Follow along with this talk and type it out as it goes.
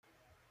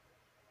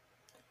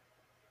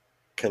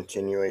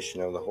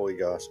Continuation of the Holy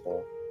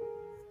Gospel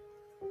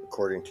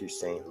according to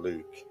St.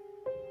 Luke.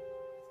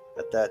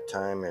 At that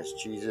time, as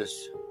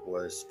Jesus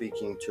was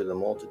speaking to the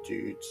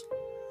multitudes,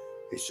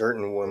 a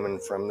certain woman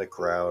from the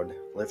crowd,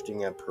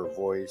 lifting up her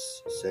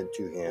voice, said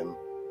to him,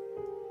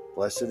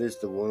 "Blessed is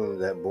the womb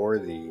that bore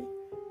thee,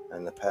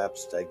 and the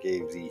paps that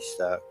gave thee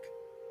suck."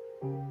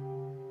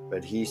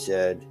 But he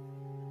said,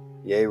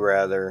 "Yea,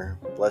 rather,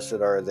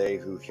 blessed are they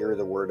who hear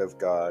the word of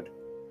God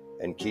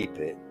and keep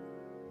it."